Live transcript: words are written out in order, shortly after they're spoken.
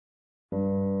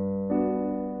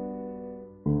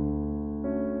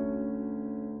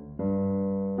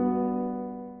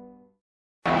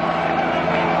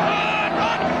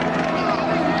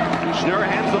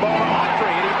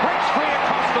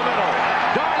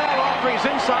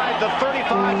He's inside the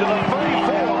 35 to the 34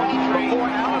 before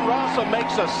Allen Rossa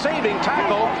makes a saving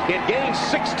tackle. It gains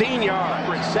 16 yards,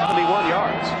 71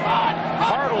 yards.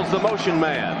 Hardle's the motion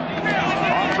man.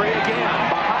 Autry again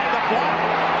behind the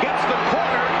block, gets the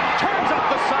corner, turns up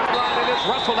the sideline, and is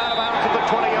wrestled out of bounds at the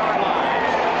 20-yard line.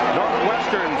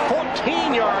 Northwestern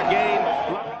 14-yard gain.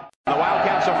 The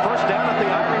Wildcats are first down at the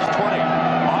Irish 20.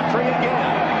 Autry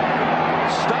again.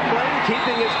 Stumbling,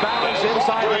 keeping his balance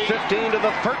inside the 15 to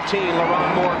the 13.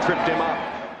 LaRon Moore tripped him up.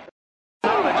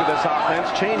 Knowledge of this offense,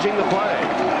 changing the play.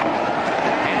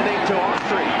 Handing to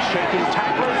Autry, shaking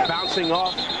tacklers, bouncing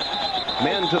off.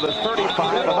 Men to the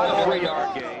 35, about a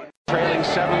 3-yard gain. Trailing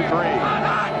 7-3.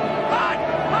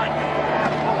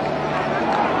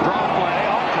 Draw play,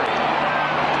 Autry.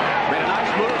 Made a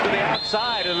nice move to the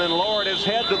outside and then lowered his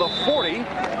head to the 40.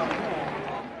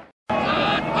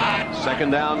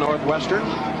 Second down, Northwestern.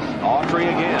 Autry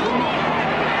again.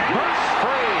 Bursts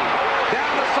free.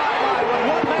 Down the sideline with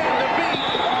one man to beat.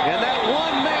 And that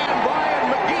one man,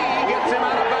 Brian McGee, gets him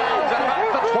out of bounds at about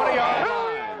the 20-yard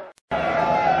line.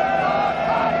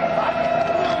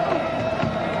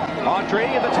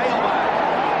 Autry, the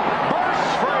tailback.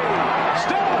 Bursts free.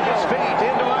 Still on his feet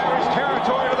into Irish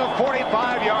territory to the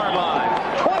 45-yard line.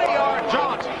 20-yard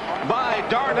jaunt by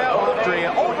Darnell Autry.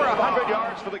 Over 100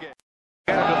 yards for the game.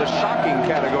 Into the shocking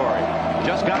category.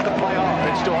 Just got the play off.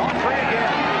 It's to Autry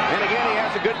again. And again, he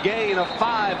has a good gain of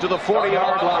 5 to the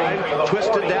 40-yard line.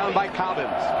 Twisted down by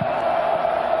Cobbins.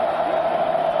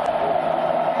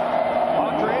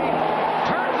 Autry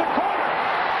turns the corner.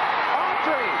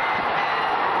 Autry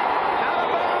out of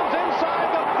bounds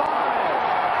inside the 5.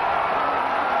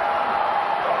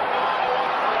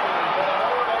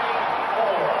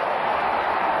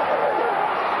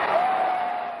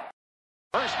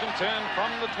 First and 10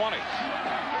 from the 20.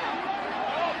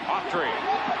 Autry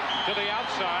to the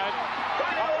outside,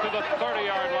 up to the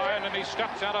 30-yard line, and he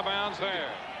steps out of bounds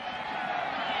there.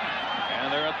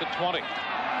 And they're at the 20.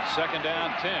 Second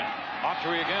down, 10.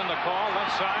 Autry again, the call,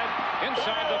 left side,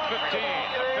 inside the 15.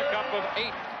 A pickup of 8.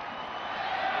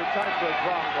 Good time for a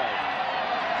draw play.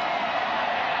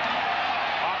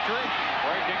 Autry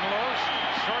breaking loose,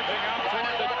 surging out toward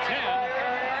the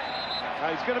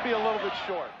 10. He's going to be a little bit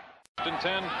short. And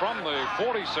 10 from the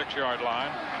 46-yard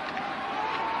line.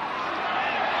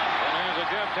 And here's a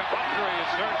give to Autry. It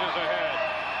surges ahead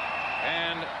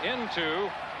and into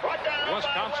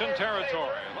Wisconsin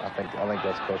territory. I think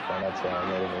that's Coach Brown. That's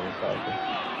native American.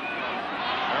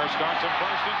 There starts in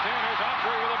first and 10. Here's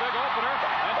Autry with a big opener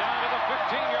and down to the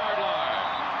 15-yard line.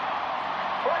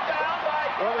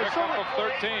 Well, Pick up of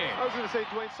 13. I was going to say,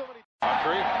 Dwayne, so many.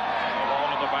 Autry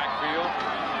alone in the backfield.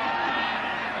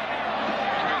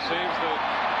 Receives the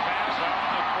pass out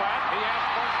in the flat. He has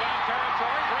first down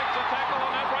territory. Breaks a tackle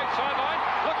on that right sideline.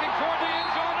 Looking toward the end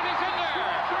zone, and he's in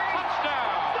there.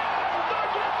 Touchdown.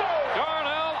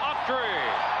 Darnell Autry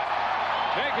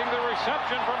taking the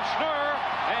reception from Schnur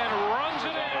and runs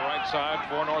it in. On the right side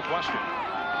for Northwestern.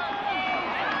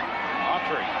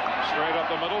 Autry straight up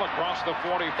the middle across the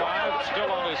 45.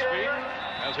 Still on his feet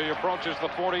as he approaches the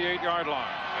 48-yard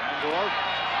line. Andor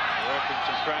working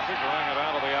some traffic, running it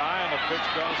out of the eye, and the pitch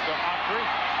goes to Autry.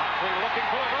 Autry looking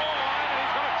for the goal line, and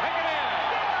he's going to take it in.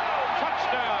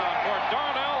 Touchdown for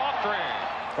Darnell Autry.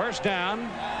 First down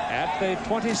at the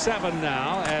 27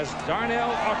 now as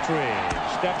Darnell Autry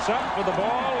steps up for the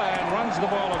ball and runs the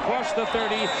ball across the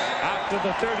 30 out to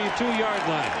the 32-yard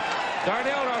line.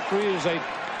 Darnell Autry is a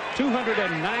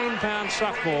 209-pound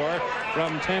sophomore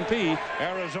from Tempe,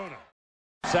 Arizona.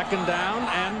 Second down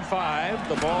and 5.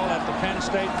 The ball at the Penn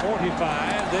State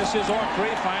 45. This is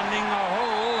Autry finding a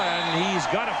hole, and he's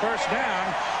got a first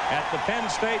down at the Penn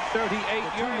State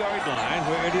 38-yard line,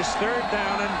 where it is third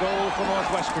down and goal for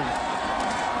Northwestern.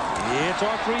 It's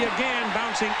Autry again,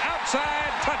 bouncing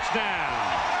outside, touchdown.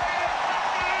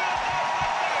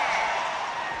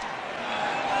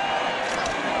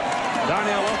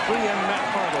 Darnell Autry and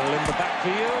Matt Hardle in the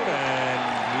backfield, and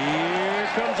here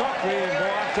comes Autry, and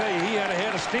boy, I tell you, he had a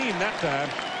head of steam that time.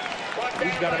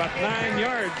 He's got about 9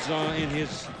 yards in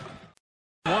his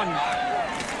one.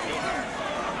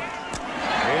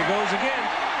 There he goes again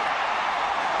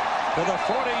to the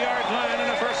 40-yard line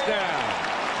and a first down.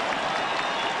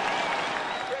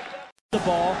 The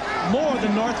ball more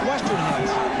than Northwestern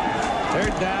has.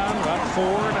 Third down, about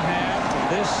 4.5.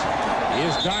 This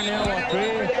is Darnell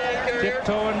Autry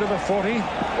tiptoeing to the 40.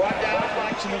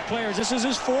 Of players. This is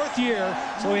his 4th year,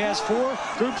 so he has 4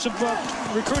 groups of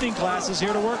recruiting classes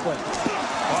here to work with.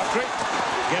 Autry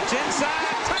gets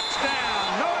inside,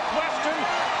 touchdown, Northwestern.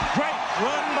 Great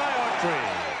run by Autry.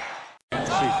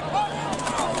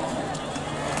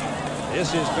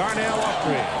 This is Darnell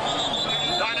Autry.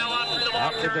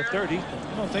 Out to the 30. I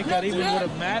don't think that even would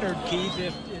have mattered, Keith,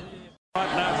 if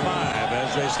Now 5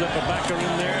 as they slip a backer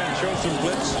in there and show some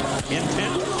blitz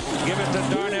intent. Give it to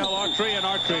Darnell Autry, and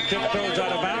Autry tiptoes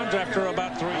out of bounds after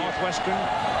about 3. Northwestern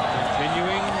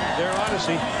continuing their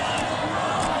odyssey.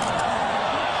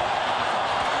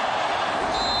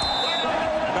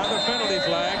 Another penalty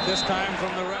flag, this time from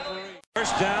the referee.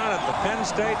 First down at the Penn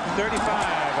State 35,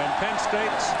 and Penn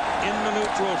State's in the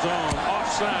neutral zone.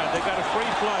 Offside, they got a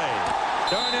free play.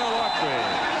 Darnell Autry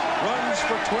runs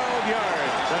for 12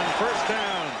 yards and first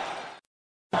down.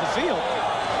 the field.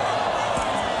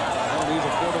 Well, these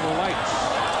are portable lights.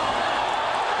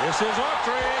 This is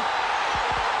Autry.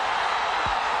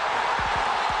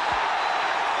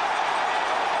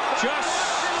 Just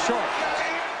short.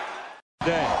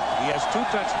 Day. He has 2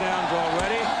 touchdowns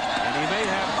already, and he may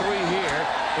have 3 here,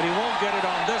 but he won't get it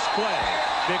on this play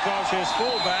because his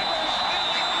fullback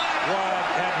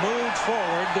had moved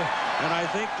forward, and I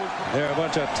think they're a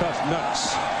bunch of tough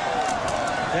nuts.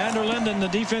 Vander Linden, the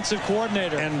defensive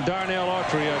coordinator. And Darnell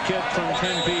Autry, a kid from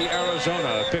Tempe,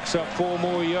 Arizona, picks up 4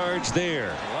 more yards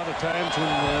there. A lot of times when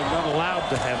they're not allowed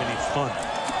to have any fun.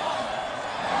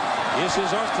 This is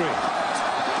Autry.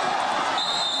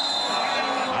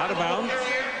 Out of bounds.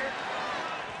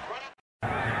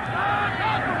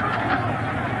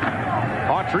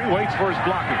 Autry waits for his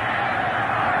blocking.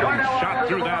 And shot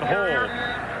through that hole.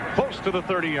 Close to the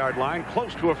 30-yard line.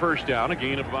 Close to a first down. A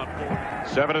gain of about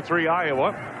 4. 7-3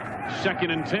 Iowa.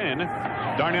 2nd and 10.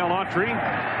 Darnell Autry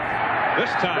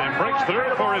this time breaks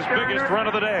through for his biggest run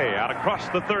of the day. Out across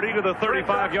the 30 to the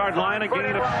 35-yard line. A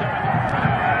gain of 7.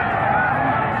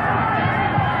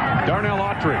 Darnell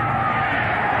Autry.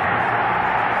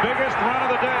 Biggest run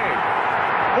of the day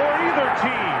for either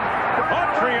team.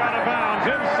 Autry out of bounds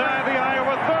inside the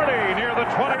Iowa 30 near the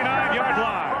 29-yard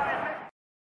line.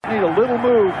 Need a little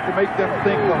move to make them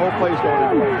think the whole play's going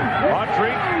to win.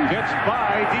 Autry gets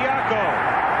by Diaco.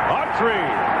 Autry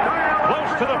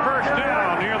close to the first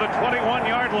down near the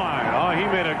 21-yard line. Oh, he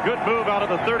made a good move out of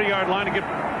the 30-yard line to get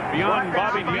beyond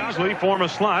Bobby Beasley, form a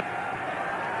slot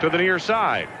to the near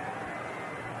side.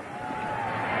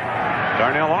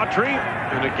 Darnell Autry,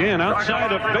 and again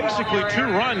outside of basically 2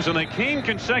 runs, and they came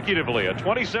consecutively. A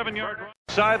 27-yard run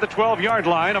inside the 12-yard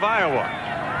line of Iowa.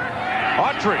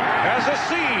 Autry has a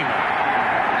seam.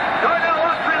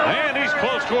 And he's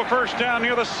close to a first down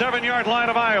near the 7-yard line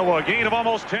of Iowa. Gain of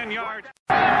almost 10 yards.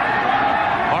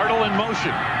 Hartle in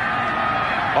motion.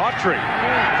 Autry.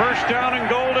 First down and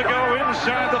goal to go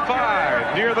inside the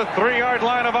 5 near the 3-yard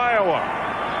line of Iowa.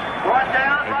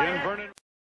 Again, Vernon.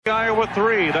 Iowa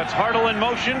 3. That's Hartle in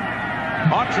motion.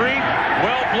 Autry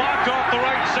well blocked off the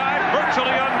right side.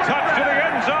 Virtually untouched to the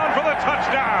end zone for the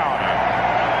touchdown.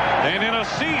 And in a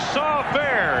seesaw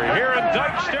affair here at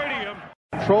Dyke Stadium.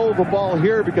 Control the ball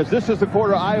here because this is the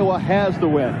quarter Iowa has the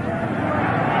win.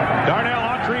 Darnell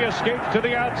Autry escapes to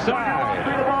the outside.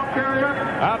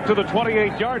 Out to the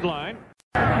 28-yard line.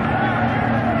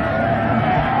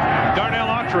 Darnell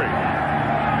Autry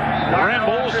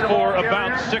rambles for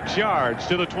about 6 yards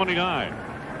to the 29.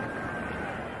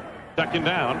 2nd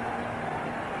down.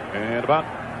 And about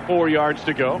 4 yards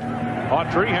to go.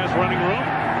 Autry has running room.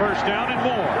 First down and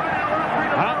more.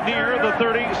 Out near the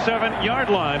 37-yard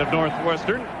line of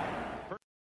Northwestern.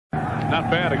 Not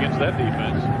bad against that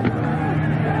defense.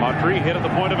 Autry hit at the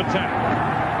point of attack.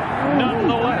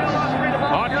 Nonetheless,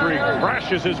 Autry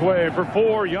crashes his way for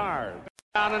 4 yards.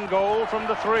 Down and goal from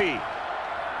the 3.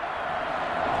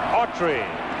 Autry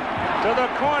to the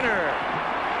corner.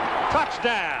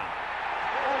 Touchdown.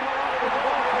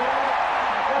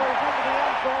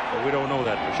 Well, we don't know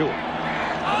that for sure.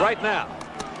 Right now,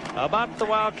 about the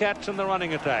Wildcats in the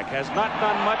running attack. Has not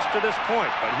done much to this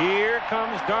point, but here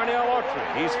comes Darnell Autry.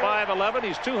 He's 5'11",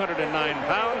 he's 209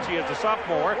 pounds, he is a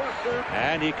sophomore,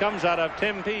 and he comes out of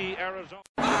Tempe, Arizona.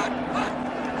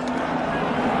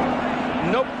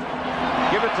 Nope.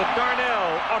 Give it to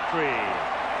Darnell Autry.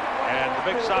 And the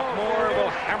big sophomore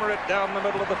will hammer it down the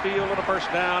middle of the field with a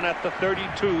first down at the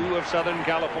 32 of Southern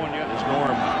California. Is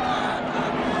Norm.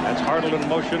 That's Hartle in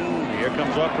motion. Here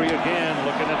comes Autry again,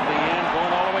 looking at the end,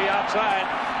 going all the way outside.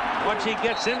 Once he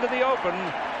gets into the open,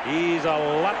 he's a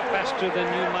lot faster than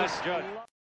you might judge.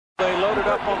 They load it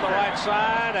up on the right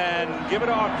side and give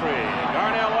it to Autry.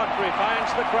 Darnell Autry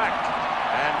finds the crack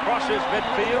and crosses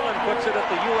midfield and puts it at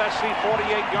the USC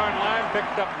 48-yard line,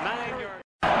 picked up 9 yards.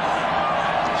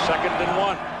 2nd and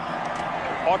 1.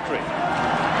 Autry.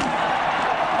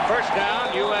 First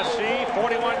down, USC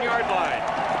 41-yard line.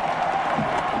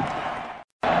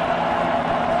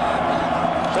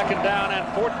 2nd down and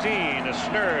 14. A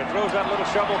Snurr throws that little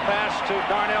shovel pass to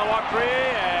Darnell Autry,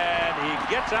 and he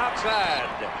gets It's outside.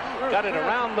 Got it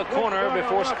around the corner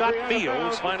before Scott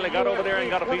Fields finally got over there and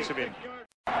got a piece of it.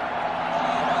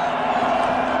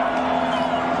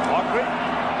 Autry.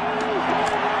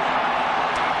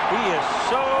 He is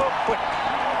so quick.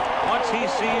 Once he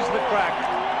sees the crack,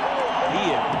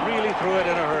 he really threw it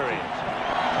in a hurry.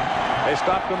 They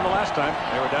stopped him the last time.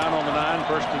 They were down on the 9,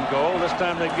 first and goal. This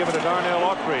time they give it to Darnell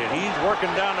Autry, and he's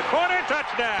working down the corner.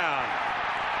 Touchdown!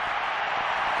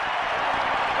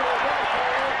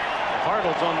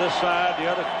 Hartle's on this side. The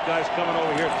other guy's coming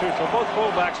over here, too. So both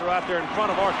fullbacks are out there in front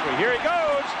of Autry. Here he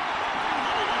goes!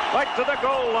 Right to the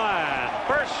goal line.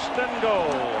 First and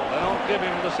goal. They don't give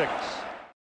him the 6.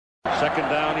 Second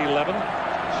down, 11.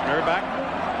 Snurback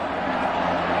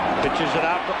pitches it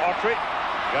out to Autry.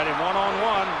 Got him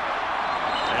one-on-one.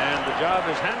 And the job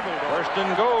is handled. First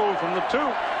and goal from the 2.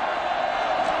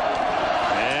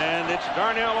 And it's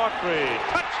Darnell Autry.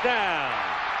 Touchdown!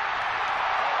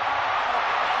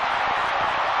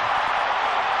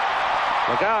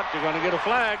 Look out, you're going to get a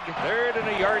flag. 3rd and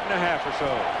a yard and a half or so.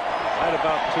 Right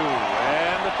about 2.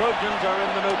 And the Trojans are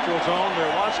in the neutral zone.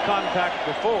 There was contact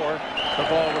before the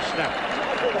ball was snapped.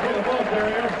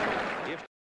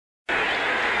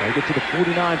 They get to the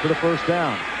 49 for the first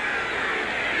down.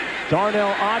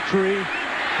 Darnell Autry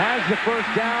has the first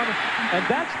down, and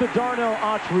that's the Darnell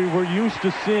Autry we're used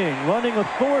to seeing, running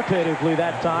authoritatively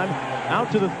that time out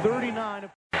to the 39.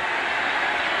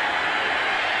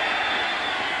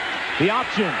 The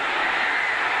option.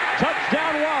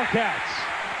 Touchdown Wildcats.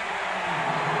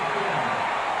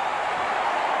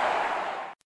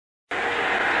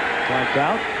 Flanked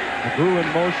out. McGrew in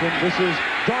motion. This is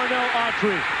Darnell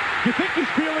Autry. You think he's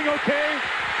feeling okay?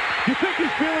 You think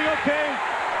he's feeling okay?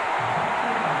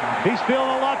 He's feeling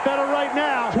a lot better right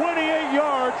now. 28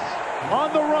 yards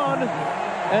on the run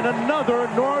and another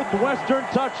Northwestern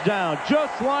touchdown,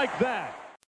 just like that.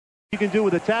 You can do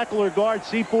with a tackle or guard,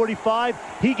 C45.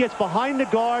 He gets behind the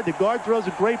guard throws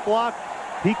a great block.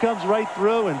 He comes right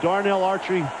through, and Darnell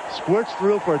Autry squirts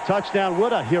through for a touchdown.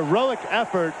 What a heroic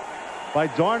effort by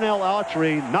Darnell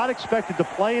Autry. Not expected to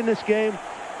play in this game,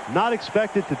 not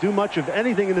expected to do much of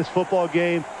anything in this football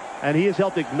game, and he has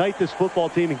helped ignite this football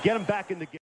team and get him back in the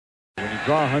game. When you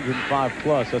draw 105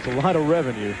 plus, that's a lot of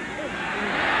revenue.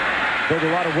 Build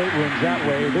a lot of weight rooms that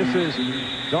way. This is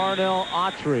Darnell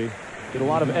Autry. Did a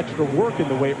lot of extra work in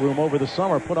the weight room over the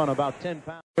summer, put on about 10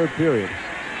 pounds. Third period.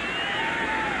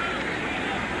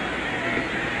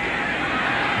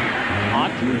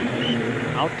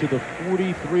 Autry out to the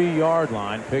 43-yard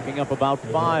line, picking up about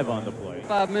 5 on the play.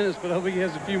 5 minutes, but I hope he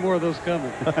has a few more of those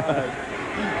coming. I'll tell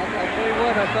you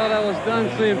what, I thought I was done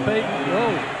seeing Peyton.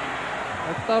 Oh,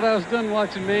 I thought I was done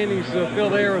watching Manning's fill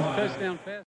the air with a touchdown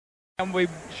pass. And we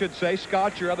should say,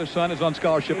 Scott, your other son, is on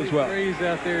scholarship as well. He's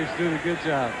out there. He's doing a good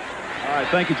job. All right.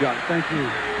 Thank you, John. Thank you.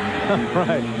 All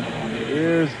right.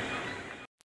 Here's